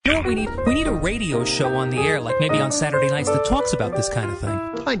You know what we need? We need a radio show on the air, like maybe on Saturday nights, that talks about this kind of thing.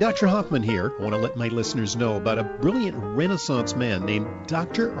 Hi, Dr. Hoffman here. I want to let my listeners know about a brilliant Renaissance man named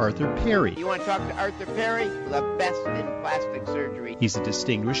Dr. Arthur Perry. You want to talk to Arthur Perry? The best in plastic surgery. He's a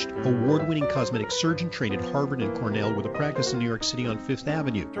distinguished, award-winning cosmetic surgeon trained at Harvard and Cornell with a practice in New York City on Fifth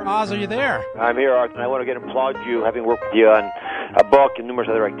Avenue. Dr. Oz, are you there? I'm here, Arthur, and I want to applaud you, having worked with you on a book and numerous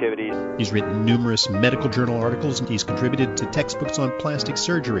other activities. He's written numerous medical journal articles, and he's contributed to textbooks on plastic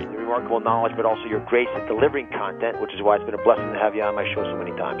surgery. Your remarkable knowledge, but also your grace at delivering content, which is why it's been a blessing to have you on my show so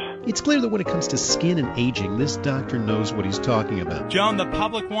many times. It's clear that when it comes to skin and aging, this doctor knows what he's talking about. Joan, the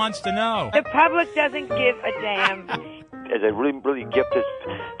public wants to know. The public doesn't give a damn. As a really gifted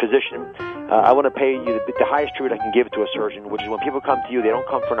physician, I want to pay you the highest tribute I can give to a surgeon, which is when people come to you, they don't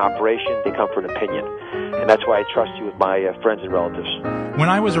come for an operation, they come for an opinion. And that's why I trust you with my friends and relatives. When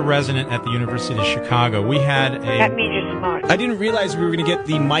I was a resident at the University of Chicago, we had a... That means you're smart. I didn't realize we were going to get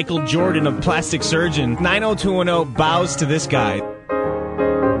the Michael Jordan of plastic surgeon. 90210 bows to this guy.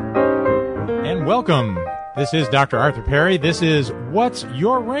 And welcome. This is Dr. Arthur Perry. This is What's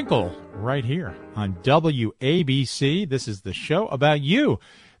Your Wrinkle? Right here on WABC. This is the show about you.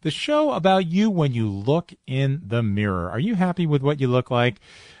 The show about you when you look in the mirror. Are you happy with what you look like?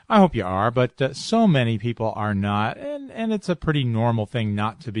 I hope you are, but so many people are not, and it's a pretty normal thing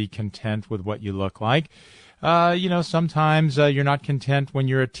not to be content with what you look like. Sometimes you're not content when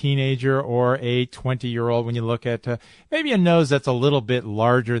you're a teenager or a 20-year-old when you look at maybe a nose that's a little bit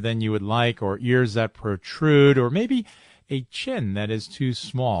larger than you would like, or ears that protrude, or maybe a chin that is too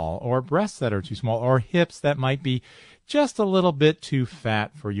small, or breasts that are too small, or hips that might be just a little bit too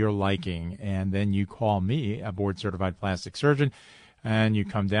fat for your liking. And then you call me, a board-certified plastic surgeon, and you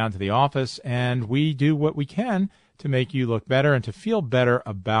come down to the office, and we do what we can to make you look better and to feel better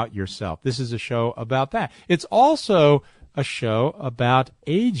about yourself. This is a show about that. It's also a show about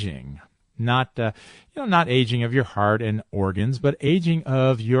aging. Not aging of your heart and organs, but aging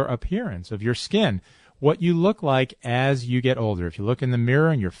of your appearance, of your skin. What you look like as you get older. If you look in the mirror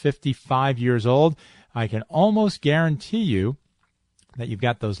and you're 55 years old, I can almost guarantee you that you've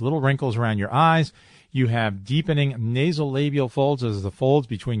got those little wrinkles around your eyes. You have deepening nasolabial folds, as the folds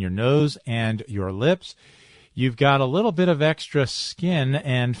between your nose and your lips. You've got a little bit of extra skin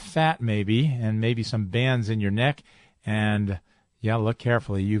and fat maybe, and maybe some bands in your neck. And, yeah, look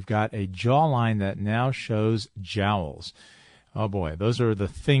carefully. You've got a jawline that now shows jowls. Oh, boy, those are the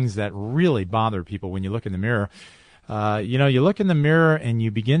things that really bother people when you look in the mirror. You look in the mirror and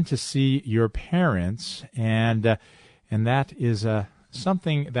you begin to see your parents, and that is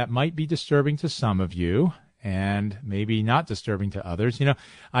something that might be disturbing to some of you and maybe not disturbing to others.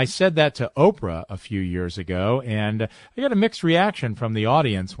 I said that to Oprah a few years ago, and I got a mixed reaction from the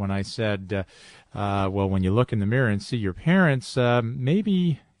audience when I said, when you look in the mirror and see your parents,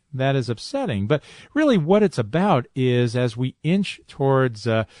 maybe that is upsetting. But really what it's about is, as we inch towards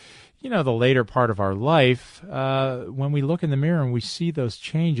the later part of our life, when we look in the mirror and we see those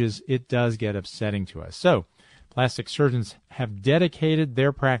changes, it does get upsetting to us. So plastic surgeons have dedicated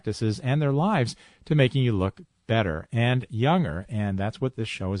their practices and their lives to making you look better and younger, and that's what this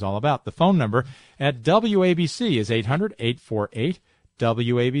show is all about. The phone number at WABC is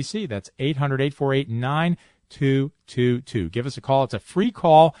 800-848-WABC. That's 800-848-9222. Give us a call. It's a free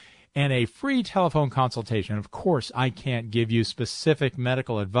call and a free telephone consultation. Of course, I can't give you specific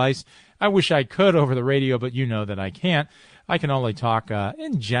medical advice. I wish I could over the radio, but you know that I can't. I can only talk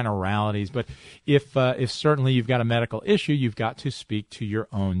in generalities. But if certainly you've got a medical issue, you've got to speak to your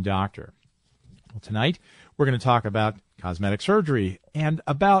own doctor. Well, tonight we're going to talk about cosmetic surgery and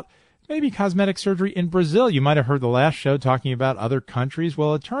about maybe cosmetic surgery in Brazil. You might have heard the last show talking about other countries.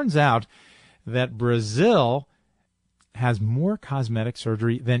 Well, it turns out that Brazil has more cosmetic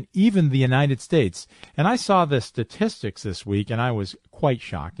surgery than even the United States. And I saw the statistics this week, and I was quite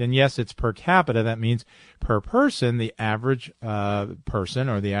shocked. And yes, it's per capita. That means per person, the average person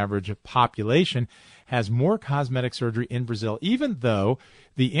or the average population has more cosmetic surgery in Brazil, even though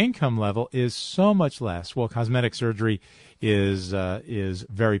the income level is so much less. Well, cosmetic surgery is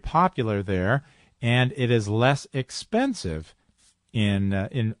very popular there, and it is less expensive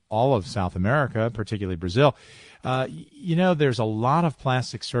in all of South America, particularly Brazil. There's a lot of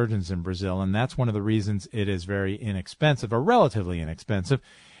plastic surgeons in Brazil, and that's one of the reasons it is very inexpensive, or relatively inexpensive.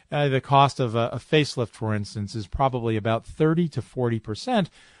 The cost of a facelift, for instance, is probably about 30 to 40%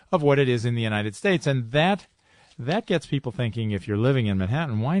 of what it is in the United States, and that gets people thinking, if you're living in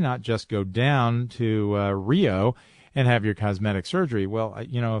Manhattan, why not just go down to Rio and have your cosmetic surgery. Well,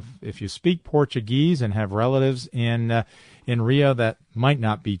 if you speak Portuguese and have relatives in Rio, that might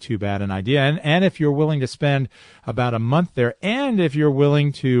not be too bad an idea. And if you're willing to spend about a month there, and if you're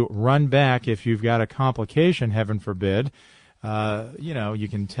willing to run back if you've got a complication, heaven forbid, you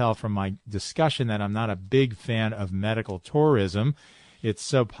can tell from my discussion that I'm not a big fan of medical tourism. It's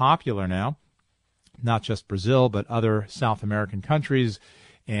so popular now, not just Brazil, but other South American countries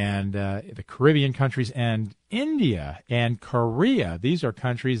and the Caribbean countries and India and Korea. These are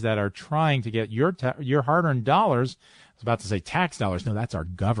countries that are trying to get your hard-earned dollars. I was about to say tax dollars. No, that's our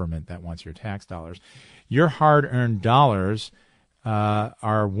government that wants your tax dollars. Your hard-earned dollars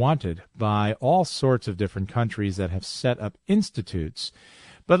are wanted by all sorts of different countries that have set up institutes.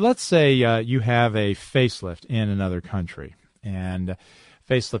 But let's say you have a facelift in another country, and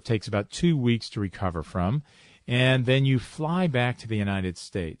facelift takes about 2 weeks to recover from, and then you fly back to the United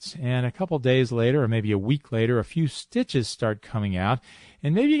States. And a couple days later, or maybe a week later, a few stitches start coming out,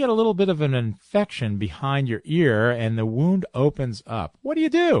 and maybe you get a little bit of an infection behind your ear, and the wound opens up. What do you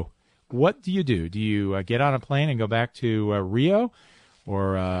do? What do you do? Do you get on a plane and go back to Rio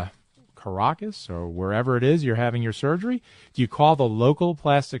or Caracas or wherever it is you're having your surgery? Do you call the local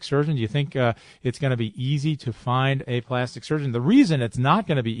plastic surgeon? Do you think it's going to be easy to find a plastic surgeon? The reason it's not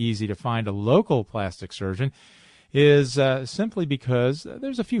going to be easy to find a local plastic surgeon is simply because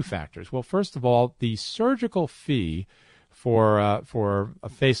there's a few factors. Well, first of all, the surgical fee for a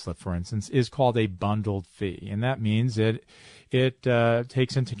facelift, for instance, is called a bundled fee, and that means it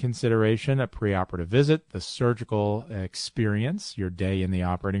takes into consideration a preoperative visit, the surgical experience, your day in the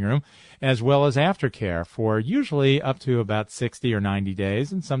operating room, as well as aftercare for usually up to about 60 or 90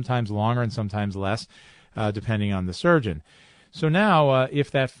 days, and sometimes longer and sometimes less, depending on the surgeon. So now, if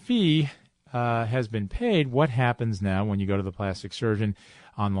that fee has been paid, what happens now when you go to the plastic surgeon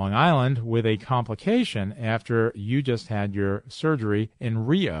on Long Island with a complication after you just had your surgery in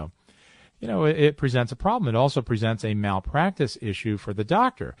Rio? It presents a problem. It also presents a malpractice issue for the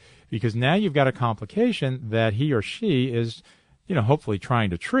doctor, because now you've got a complication that he or she is, hopefully trying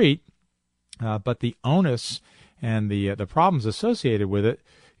to treat, but the onus and the problems associated with it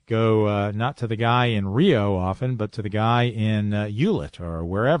go not to the guy in Rio often, but to the guy in Hewlett or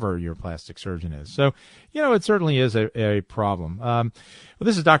wherever your plastic surgeon is. So, it certainly is a problem. Well,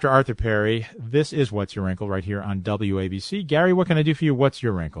 this is Dr. Arthur Perry. This is What's Your Wrinkle right here on WABC. Gary, what can I do for you? What's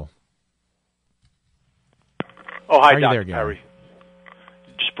your wrinkle? Oh, hi, Dr. Perry.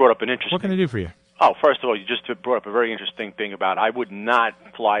 You just brought up an interesting... What can I do for you? Oh, first of all, you just brought up a very interesting thing about I would not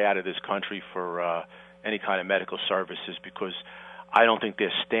fly out of this country for any kind of medical services, because I don't think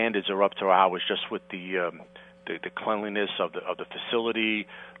their standards are up to ours, just with the cleanliness of the facility,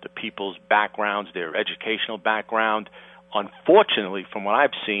 the people's backgrounds, their educational background. Unfortunately, from what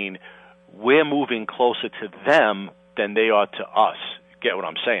I've seen, we're moving closer to them than they are to us. Get what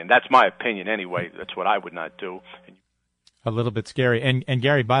I'm saying? That's my opinion anyway. That's what I would not do. A little bit scary. And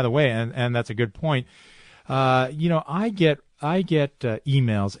Gary, by the way, and that's a good point. I get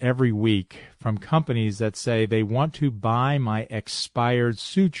emails every week from companies that say they want to buy my expired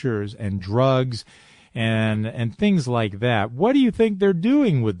sutures and drugs and things like that. What do you think they're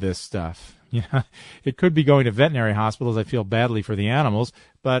doing with this stuff? It could be going to veterinary hospitals. I feel badly for the animals,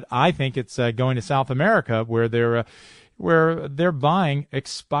 but I think it's going to South America where they're buying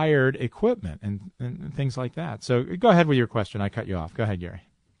expired equipment and things like that. So go ahead with your question. I cut you off. Go ahead, Gary.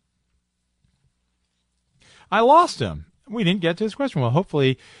 I lost him. We didn't get to his question. Well,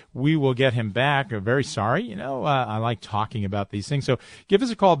 hopefully we will get him back. I'm very sorry. I like talking about these things. So give us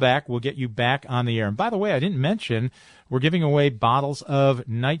a call back. We'll get you back on the air. And by the way, I didn't mention we're giving away bottles of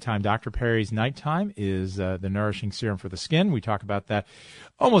Nighttime. Dr. Perry's Nighttime is the nourishing serum for the skin. We talk about that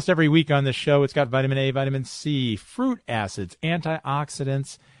almost every week on this show. It's got vitamin A, vitamin C, fruit acids,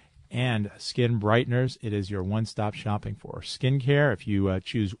 antioxidants, and skin brighteners. It is your one-stop shopping for skincare. If you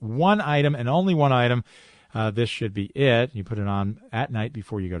choose one item and only one item, this should be it. You put it on at night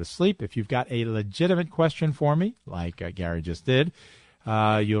before you go to sleep. If you've got a legitimate question for me, like Gary just did,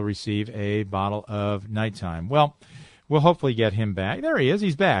 you'll receive a bottle of Nighttime. Well, we'll hopefully get him back. There he is.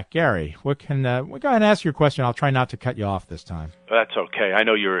 He's back. Gary, we'll go ahead and ask your question. I'll try not to cut you off this time. That's okay. I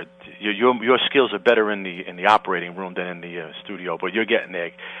know your skills are better in the operating room than in the studio, but you're getting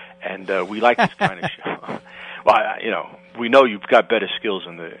there, and we like this kind of show. Well, we know you've got better skills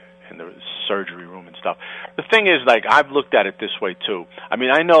in the surgery room and stuff. The thing is, I've looked at it this way too. I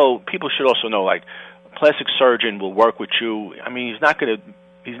mean, I know people should also know, a plastic surgeon will work with you. I mean, he's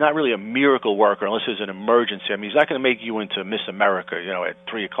not really a miracle worker unless there's an emergency. I mean, he's not going to make you into Miss America, at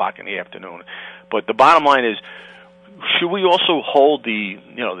 3:00 in the afternoon. But the bottom line is, should we also hold the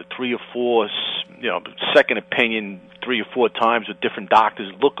 3 or 4 second opinion 3 or 4 times with different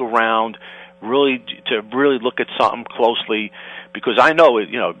doctors. Look around, really look at something closely, because I know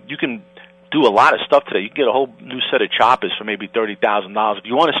you can do a lot of stuff today. You can get a whole new set of choppers for maybe $30,000. If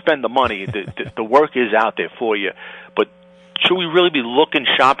you want to spend the money, the work is out there for you. But should we really be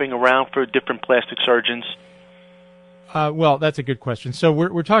shopping around for different plastic surgeons? Well, that's a good question. So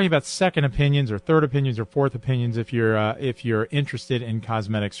we're talking about second opinions or third opinions or fourth opinions if you're interested in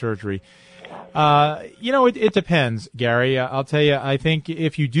cosmetic surgery. It depends, Gary. I'll tell you, I think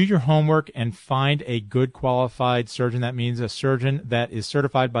if you do your homework and find a good qualified surgeon, that means a surgeon that is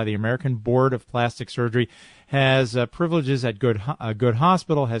certified by the American Board of Plastic Surgery, has privileges at a good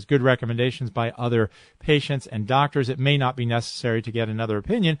hospital, has good recommendations by other patients and doctors, it may not be necessary to get another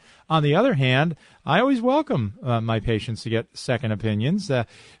opinion. On the other hand, I always welcome my patients to get second opinions.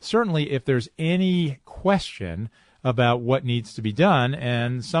 Certainly, if there's any question about what needs to be done,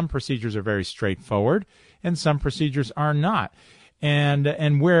 and some procedures are very straightforward, and some procedures are not.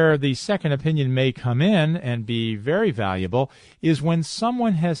 And where the second opinion may come in and be very valuable is when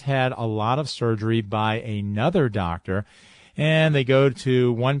someone has had a lot of surgery by another doctor, and they go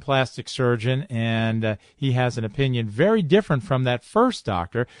to one plastic surgeon, and he has an opinion very different from that first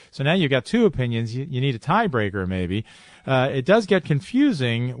doctor. So now you've got 2 opinions. You need a tiebreaker maybe. It does get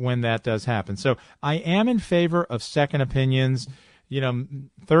confusing when that does happen. So I am in favor of second opinions.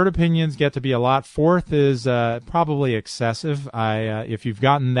 Third opinions get to be a lot. Fourth is probably excessive. If you've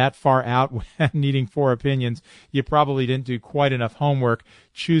gotten that far out needing 4 opinions, you probably didn't do quite enough homework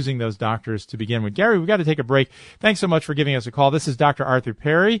choosing those doctors to begin with. Gary, we've got to take a break. Thanks so much for giving us a call. This is Dr. Arthur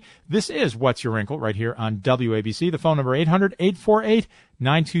Perry. This is What's Your Wrinkle right here on WABC. The phone number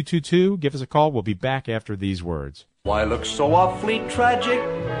 800-848-9222. Give us a call. We'll be back after these words. Why look so awfully tragic?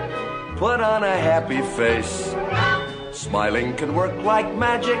 Put on a happy face. Smiling can work like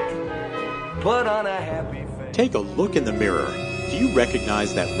magic. Put on a happy face. Take a look in the mirror. Do you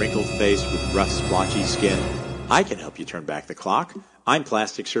recognize that wrinkled face with rough, splotchy skin? I can help you turn back the clock. I'm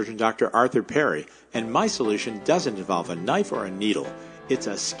plastic surgeon Dr. Arthur Perry, and my solution doesn't involve a knife or a needle. It's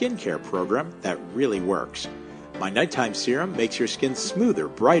a skincare program that really works. My nighttime serum makes your skin smoother,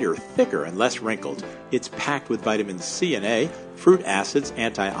 brighter, thicker, and less wrinkled. It's packed with vitamins C and A, fruit acids,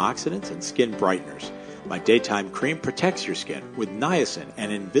 antioxidants, and skin brighteners. My daytime cream protects your skin with niacin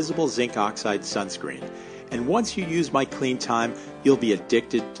and invisible zinc oxide sunscreen. And once you use my clean time, you'll be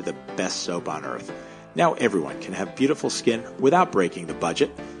addicted to the best soap on earth. Now everyone can have beautiful skin without breaking the budget.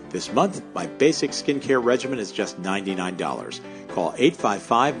 This month, my basic skincare regimen is just $99. Call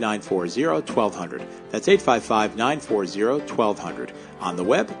 855-940-1200. That's 855-940-1200. On the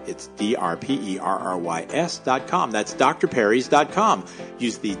web, it's drperrys.com. That's drperrys.com.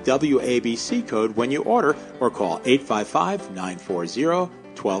 Use the WABC code when you order or call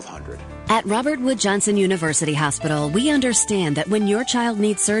 855-940-1200. At Robert Wood Johnson University Hospital, we understand that when your child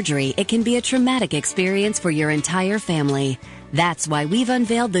needs surgery, it can be a traumatic experience for your entire family. That's why we've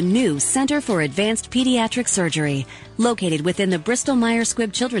unveiled the new Center for Advanced Pediatric Surgery. Located within the Bristol-Myers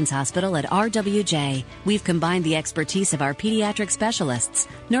Squibb Children's Hospital at RWJ, we've combined the expertise of our pediatric specialists,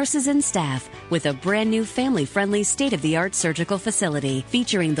 nurses, and staff with a brand new family-friendly state-of-the-art surgical facility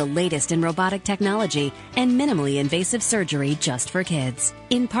featuring the latest in robotic technology and minimally invasive surgery just for kids.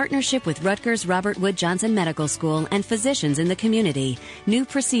 In partnership with Rutgers Robert Wood Johnson Medical School and physicians in the community, new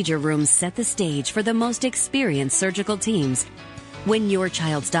procedure rooms set the stage for the most experienced surgical teams. When your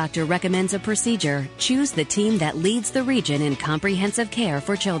child's doctor recommends a procedure, choose the team that leads the region in comprehensive care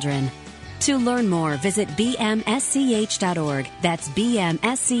for children. To learn more, visit bmsch.org. That's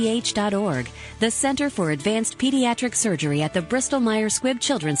bmsch.org, the Center for Advanced Pediatric Surgery at the Bristol-Myers Squibb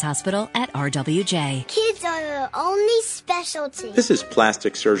Children's Hospital at RWJ. Kids are the only specialty. This is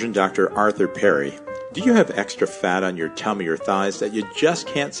plastic surgeon Dr. Arthur Perry. Do you have extra fat on your tummy or thighs that you just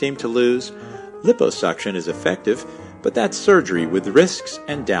can't seem to lose? Liposuction is effective, but that's surgery with risks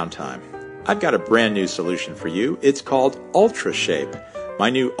and downtime. I've got a brand new solution for you. It's called UltraShape.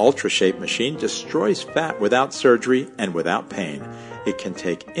 My new UltraShape machine destroys fat without surgery and without pain. It can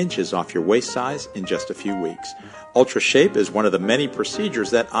take inches off your waist size in just a few weeks. UltraShape is one of the many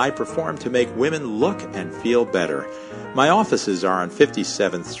procedures that I perform to make women look and feel better. My offices are on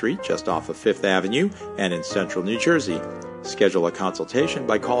 57th Street, just off of 5th Avenue, and in central New Jersey. Schedule a consultation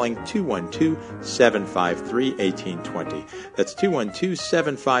by calling 212-753-1820. That's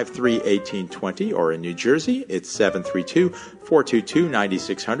 212-753-1820, or in New Jersey, it's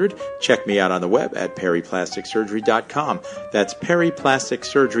 732-422-9600. Check me out on the web at perryplasticsurgery.com. That's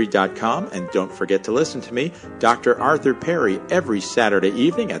perryplasticsurgery.com, and don't forget to listen to me, Dr. Arthur Perry, every Saturday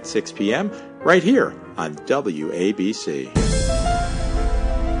evening at 6 p.m. right here on WABC.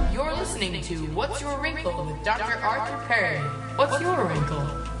 You're listening to to What's Your Wrinkle with Dr. Arthur Perry. What's your wrinkle?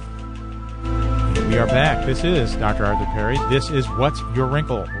 We are back. This is Dr. Arthur Perry. This is What's Your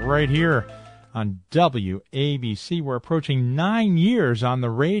Wrinkle right here on WABC. We're approaching 9 years on the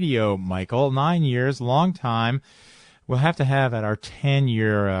radio, Michael. 9 years, long time. We'll have to have at our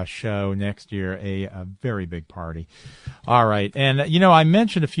 10-year show next year a very big party. All right. And, I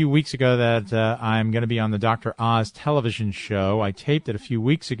mentioned a few weeks ago that I'm going to be on the Dr. Oz television show. I taped it a few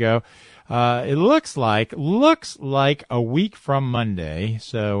weeks ago. It looks like a week from Monday.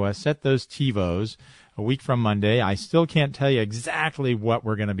 So set those TiVos a week from Monday. I still can't tell you exactly what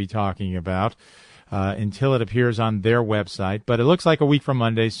we're going to be talking about until it appears on their website. But it looks like a week from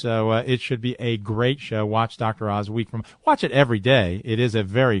Monday, so it should be a great show. Watch Dr. Oz watch it every day. It is a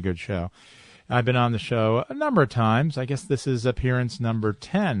very good show. I've been on the show a number of times. I guess this is appearance number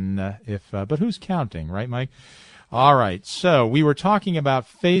 10, but who's counting, right, Mike? All right, so we were talking about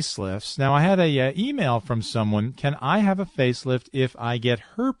facelifts. Now, I had a email from someone. Can I have a facelift if I get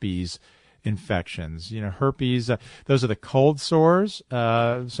herpes infections? Herpes, those are the cold sores.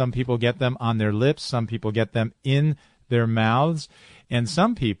 Some people get them on their lips. Some people get them in their mouths. And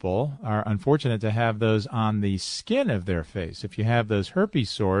some people are unfortunate to have those on the skin of their face. If you have those herpes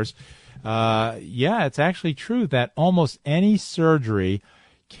sores, it's actually true that almost any surgery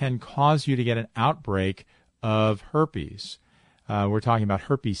can cause you to get an outbreak of herpes. We're talking about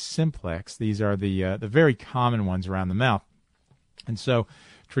herpes simplex. These are the very common ones around the mouth. And so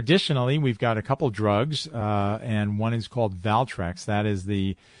traditionally, we've got a couple drugs, and one is called Valtrex. That is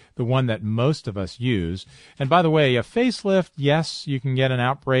the one that most of us use. And by the way, a facelift, yes, you can get an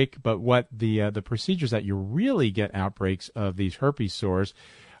outbreak, but what the procedures that you really get outbreaks of these herpes sores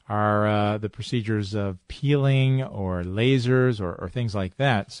are the procedures of peeling or lasers or things like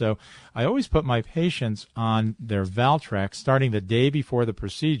that. So I always put my patients on their Valtrex starting the day before the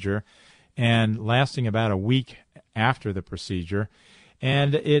procedure and lasting about a week after the procedure.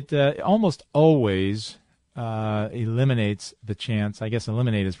 And it almost always eliminates the chance. I guess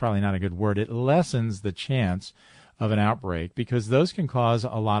eliminate is probably not a good word. It lessens the chance of an outbreak because those can cause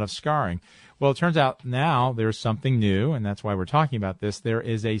a lot of scarring. Well, it turns out now there's something new, and that's why we're talking about this. There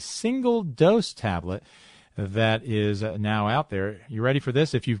is a single-dose tablet that is now out there. You ready for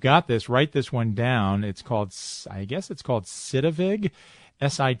this? If you've got this, write this one down. It's called, Sitavig,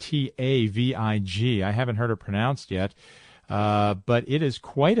 Sitavig. I haven't heard it pronounced yet, but it is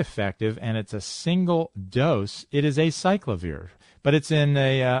quite effective, and it's a single dose. It is a cyclovir, but it's in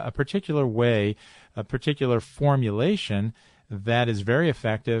a particular way, a particular formulation that is very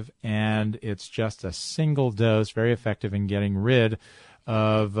effective, and it's just a single dose, very effective in getting rid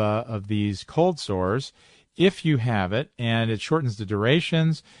of these cold sores if you have it, and it shortens the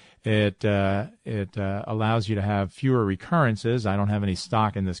durations. It allows you to have fewer recurrences. I don't have any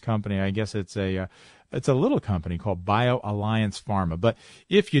stock in this company. I guess it's a little company called BioAlliance Pharma. But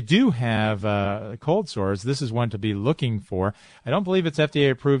if you do have cold sores, this is one to be looking for. I don't believe it's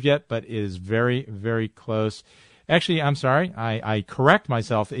FDA approved yet, but it is very, very close. Actually, I'm sorry, I correct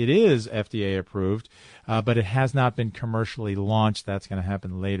myself. It is FDA approved, but it has not been commercially launched. That's going to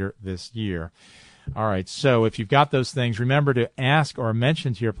happen later this year. All right, so if you've got those things, remember to ask or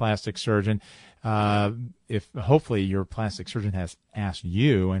mention to your plastic surgeon if hopefully your plastic surgeon has asked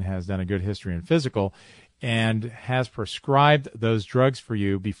you and has done a good history and physical and has prescribed those drugs for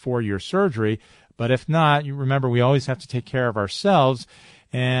you before your surgery. But if not, you remember we always have to take care of ourselves.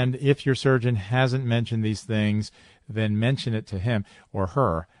 And if your surgeon hasn't mentioned these things, then mention it to him or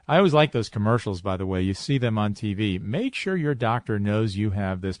her. I always like those commercials, by the way. You see them on TV. Make sure your doctor knows you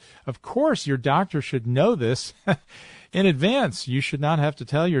have this. Of course, your doctor should know this in advance. You should not have to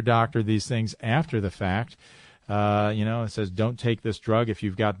tell your doctor these things after the fact. It says, don't take this drug if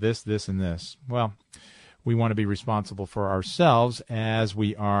you've got this, this, and this. Well, we want to be responsible for ourselves as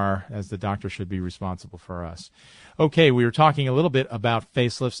the doctor should be responsible for us. Okay, we were talking a little bit about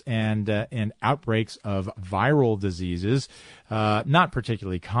facelifts and outbreaks of viral diseases. Not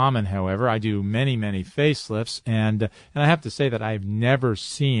particularly common, however. I do many, many facelifts, and I have to say that I've never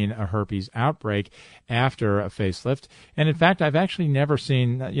seen a herpes outbreak after a facelift. And in fact, I've actually never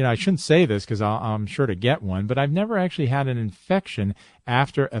seen, I shouldn't say this because I'm sure to get one, but I've never actually had an infection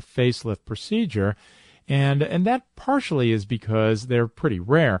after a facelift procedure. And that partially is because they're pretty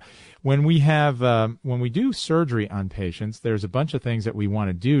rare. When we do surgery on patients, there's a bunch of things that we want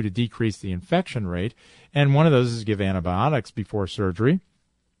to do to decrease the infection rate, and one of those is give antibiotics before surgery.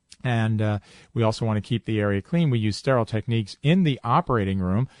 And we also want to keep the area clean. We use sterile techniques in the operating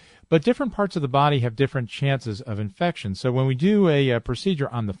room, but different parts of the body have different chances of infection. So when we do a procedure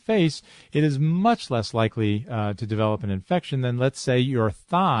on the face, it is much less likely to develop an infection than, let's say, your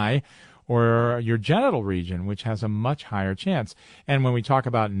thigh or your genital region, which has a much higher chance. And when we talk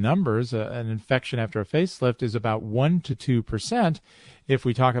about numbers, an infection after a facelift is about 1 to 2%. If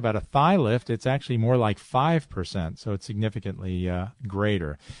we talk about a thigh lift, it's actually more like 5%, so it's significantly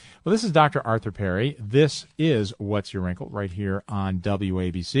greater. Well, this is Dr. Arthur Perry. This is What's Your Wrinkle right here on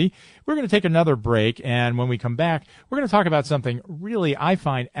WABC. We're going to take another break, and when we come back, we're going to talk about something really I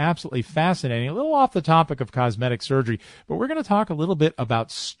find absolutely fascinating, a little off the topic of cosmetic surgery, but we're going to talk a little bit about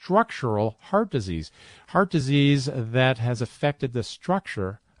structural heart disease that has affected the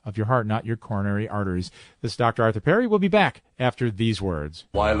structure of your heart, not your coronary arteries. This is Dr. Arthur Perry. We'll be back after these words.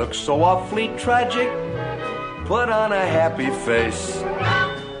 Why look so awfully tragic? Put on a happy face.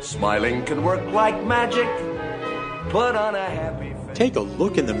 Smiling can work like magic. Put on a happy face. Take a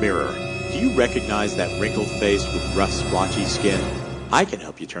look in the mirror. Do you recognize that wrinkled face with rough, splotchy skin? I can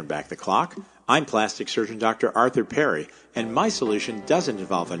help you turn back the clock. I'm plastic surgeon Dr. Arthur Perry, and my solution doesn't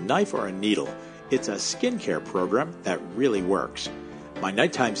involve a knife or a needle. It's a skincare program that really works. My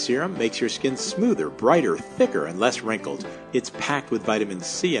nighttime serum makes your skin smoother, brighter, thicker, and less wrinkled. It's packed with vitamins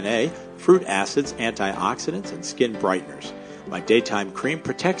C and A, fruit acids, antioxidants, and skin brighteners. My daytime cream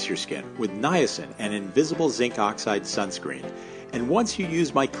protects your skin with niacin and invisible zinc oxide sunscreen. And once you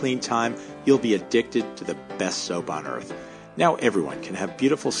use my clean time, you'll be addicted to the best soap on earth. Now everyone can have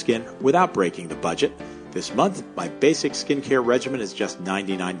beautiful skin without breaking the budget. This month, my basic skincare regimen is just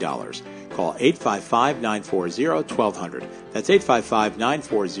 $99. Call 855-940-1200. That's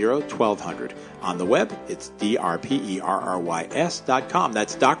 855-940-1200. On the web, it's drperrys.com.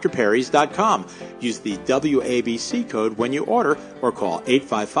 That's drperrys.com. Use the WABC code when you order or call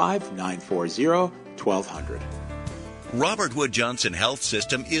 855-940-1200. Robert Wood Johnson Health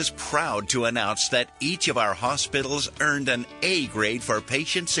System is proud to announce that each of our hospitals earned an A grade for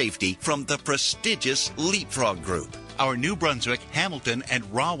patient safety from the prestigious Leapfrog Group. Our New Brunswick, Hamilton, and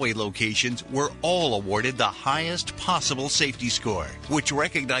Rahway locations were all awarded the highest possible safety score, which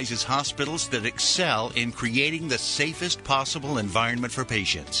recognizes hospitals that excel in creating the safest possible environment for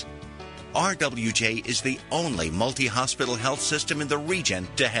patients. RWJ is the only multi-hospital health system in the region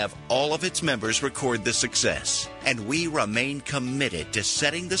to have all of its members record the success. And we remain committed to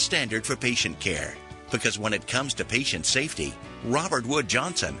setting the standard for patient care. Because when it comes to patient safety, Robert Wood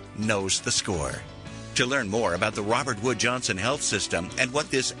Johnson knows the score. To learn more about the Robert Wood Johnson Health System and what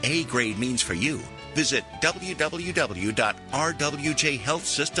this A grade means for you, visit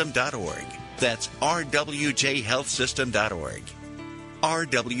www.rwjhealthsystem.org. That's rwjhealthsystem.org.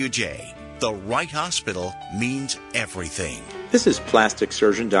 RWJ. The right hospital means everything. This is plastic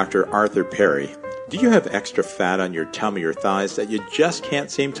surgeon Dr. Arthur Perry. Do you have extra fat on your tummy or thighs that you just can't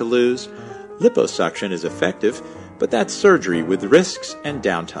seem to lose? Liposuction is effective, but that's surgery with risks and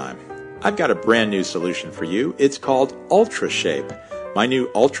downtime. I've got a brand new solution for you. It's called UltraShape. My new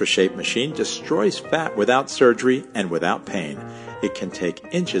UltraShape machine destroys fat without surgery and without pain. It can take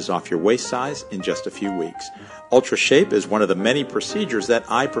inches off your waist size in just a few weeks. UltraShape is one of the many procedures that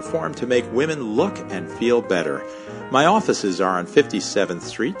I perform to make women look and feel better. My offices are on 57th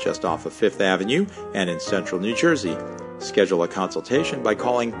Street, just off of 5th Avenue, and in Central New Jersey. Schedule a consultation by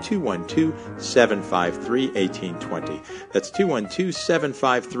calling 212-753-1820. That's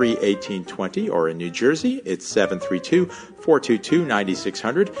 212-753-1820, or in New Jersey, it's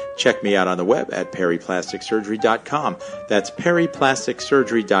 732-422-9600. Check me out on the web at perryplasticsurgery.com. That's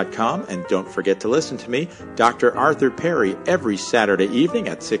perryplasticsurgery.com, and don't forget to listen to me, Dr. Arthur Perry, every Saturday evening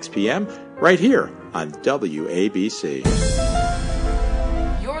at 6 p.m., right here on WABC.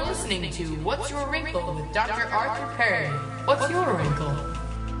 You're listening to What's Your Wrinkle with Dr. Arthur Perry. What's your wrinkle?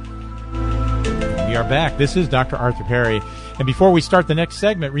 We are back. This is Dr. Arthur Perry. And before we start the next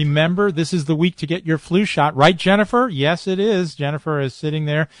segment, remember, this is the week to get your flu shot. Right, Jennifer? Yes, it is. Jennifer is sitting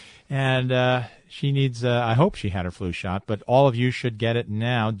there, and she needs, I hope she had her flu shot, but all of you should get it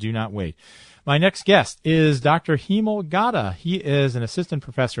now. Do not wait. My next guest is Dr. Hemal Gada. He is an assistant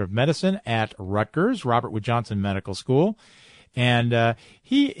professor of medicine at Rutgers, Robert Wood Johnson Medical School. And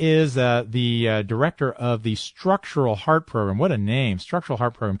he is the director of the Structural Heart Program. What a name, Structural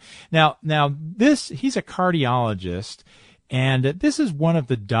Heart Program. Now he's a cardiologist, and this is one of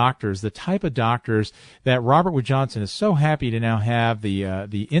the doctors, the type of doctors that Robert Wood Johnson is so happy to now have.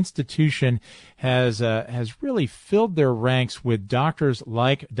 The institution has really filled their ranks with doctors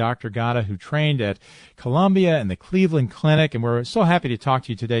like Dr. Gada, who trained at Columbia and the Cleveland Clinic, and we're so happy to talk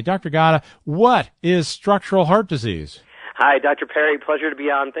to you today. Dr. Gada, what is structural heart disease? Hi, Dr. Perry. Pleasure to be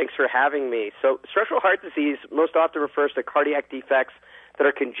on. Thanks for having me. So structural heart disease most often refers to cardiac defects that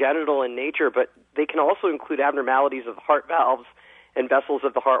are congenital in nature, but they can also include abnormalities of the heart valves and vessels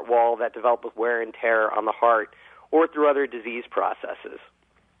of the heart wall that develop with wear and tear on the heart or through other disease processes.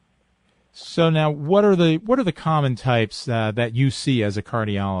 So now, what are the common types that you see as a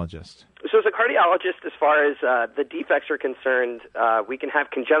cardiologist? So as a cardiologist, as far as the defects are concerned, we can have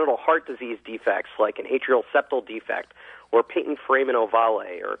congenital heart disease defects like an atrial septal defect or patent foramen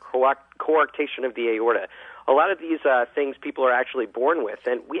ovale or coarctation of the aorta. A lot of these things people are actually born with,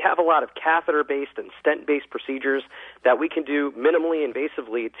 and we have a lot of catheter-based and stent-based procedures that we can do minimally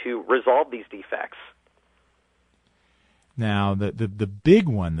invasively to resolve these defects. Now, the big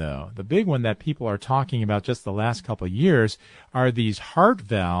one, though, the big one that people are talking about just the last couple of years are these heart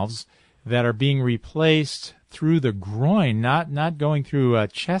valves that are being replaced through the groin, not going through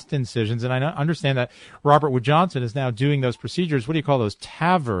chest incisions. And I understand that Robert Wood Johnson is now doing those procedures. What do you call those?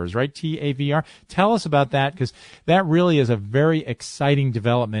 TAVRs, right? TAVR. Tell us about that, because that really is a very exciting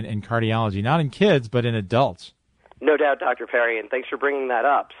development in cardiology, not in kids, but in adults. No doubt, Dr. Perry, and thanks for bringing that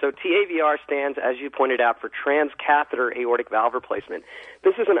up. So TAVR stands, as you pointed out, for transcatheter aortic valve replacement.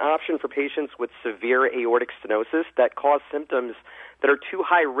 This is an option for patients with severe aortic stenosis that cause symptoms that are too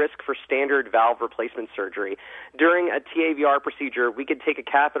high risk for standard valve replacement surgery. During a TAVR procedure, we could take a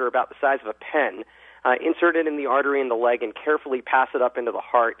catheter about the size of a pen, insert it in the artery in the leg, and carefully pass it up into the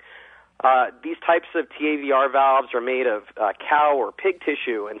heart. These types of TAVR valves are made of cow or pig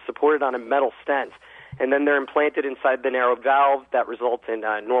tissue and supported on a metal stent, and then they're implanted inside the narrowed valve that results in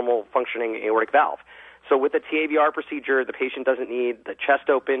a normal functioning aortic valve. So with a TAVR procedure, the patient doesn't need the chest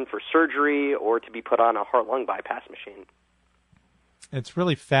open for surgery or to be put on a heart-lung bypass machine. It's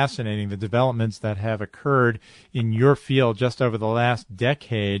really fascinating, the developments that have occurred in your field just over the last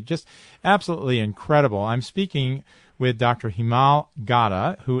decade. Just absolutely incredible. I'm speaking with Dr. Himal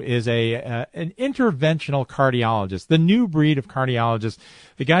Gada, who is an interventional cardiologist, the new breed of cardiologists,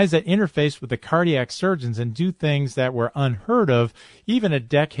 the guys that interface with the cardiac surgeons and do things that were unheard of even a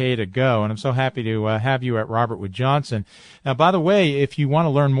decade ago. And I'm so happy to have you at Robert Wood Johnson. Now, by the way, if you want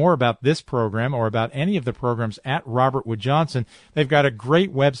to learn more about this program or about any of the programs at Robert Wood Johnson, they've got a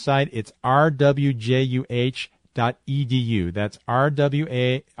great website. It's rwjuh.edu. That's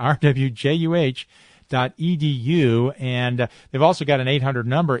rwjuh.edu, and they've also got an 800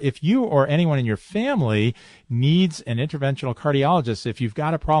 number. If you or anyone in your family needs an interventional cardiologist, if you've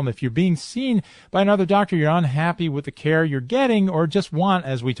got a problem, if you're being seen by another doctor, you're unhappy with the care you're getting, or just want,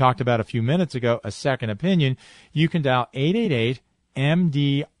 as we talked about a few minutes ago, a second opinion, you can dial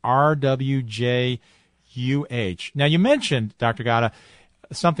 888-MD-RWJUH. Now, you mentioned, Dr. Gada,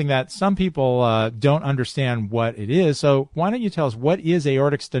 something that some people don't understand what it is. So why don't you tell us, what is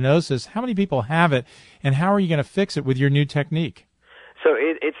aortic stenosis? How many people have it? And how are you going to fix it with your new technique? So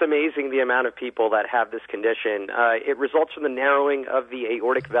it's amazing the amount of people that have this condition. It results from the narrowing of the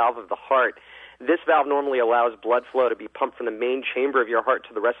aortic valve of the heart. This valve normally allows blood flow to be pumped from the main chamber of your heart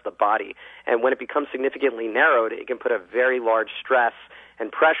to the rest of the body. And when it becomes significantly narrowed, it can put a very large stress and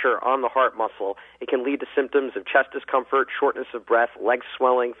pressure on the heart muscle. It can lead to symptoms of chest discomfort, shortness of breath, leg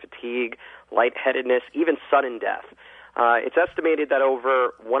swelling, fatigue, lightheadedness, even sudden death. It's estimated that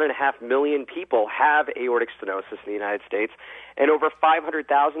over 1.5 million people have aortic stenosis in the United States, and over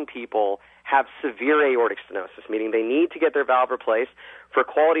 500,000 people have severe aortic stenosis, meaning they need to get their valve replaced for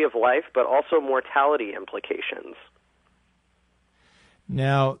quality of life, but also mortality implications.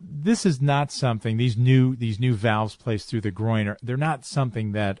 Now, this is not something, these new valves placed through the groin, they're not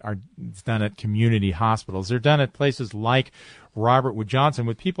something that are done at community hospitals. They're done at places like Robert Wood Johnson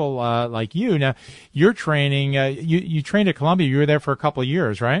with people like you. Now, you're training, you trained at Columbia. You were there for a couple of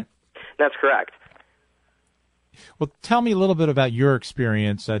years, right? That's correct. Well, tell me a little bit about your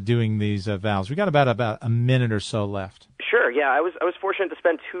experience doing these valves. We got about a minute or so left. Sure, yeah. I was fortunate to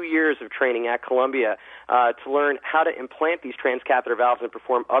spend 2 years of training at Columbia to learn how to implant these transcatheter valves and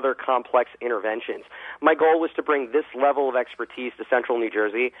perform other complex interventions. My goal was to bring this level of expertise to central New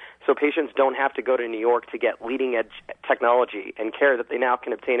Jersey so patients don't have to go to New York to get leading-edge technology and care that they now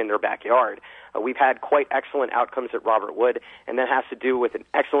can obtain in their backyard. We've had quite excellent outcomes at Robert Wood, and that has to do with an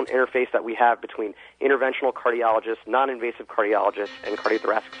excellent interface that we have between interventional cardiologists, non-invasive cardiologists, and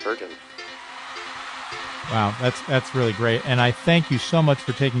cardiothoracic surgeons. Wow, that's really great. And I thank you so much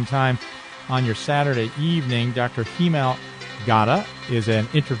for taking time on your Saturday evening. Dr. Himal Gada is an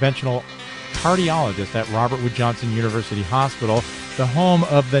interventional cardiologist at Robert Wood Johnson University Hospital, the home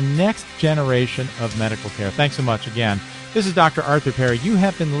of the next generation of medical care. Thanks so much again. This is Dr. Arthur Perry. You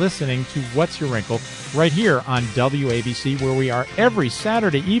have been listening to What's Your Wrinkle right here on WABC, where we are every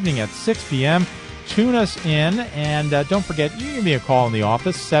Saturday evening at 6 p.m. Tune us in, and don't forget, you can give me a call in the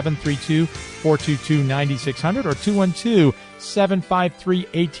office, 732-422-9600 or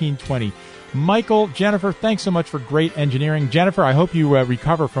 212-753-1820. Michael, Jennifer, thanks so much for great engineering. Jennifer, I hope you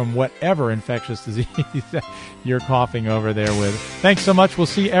recover from whatever infectious disease you're coughing over there with. Thanks so much. We'll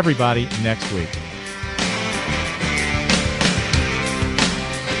see everybody next week.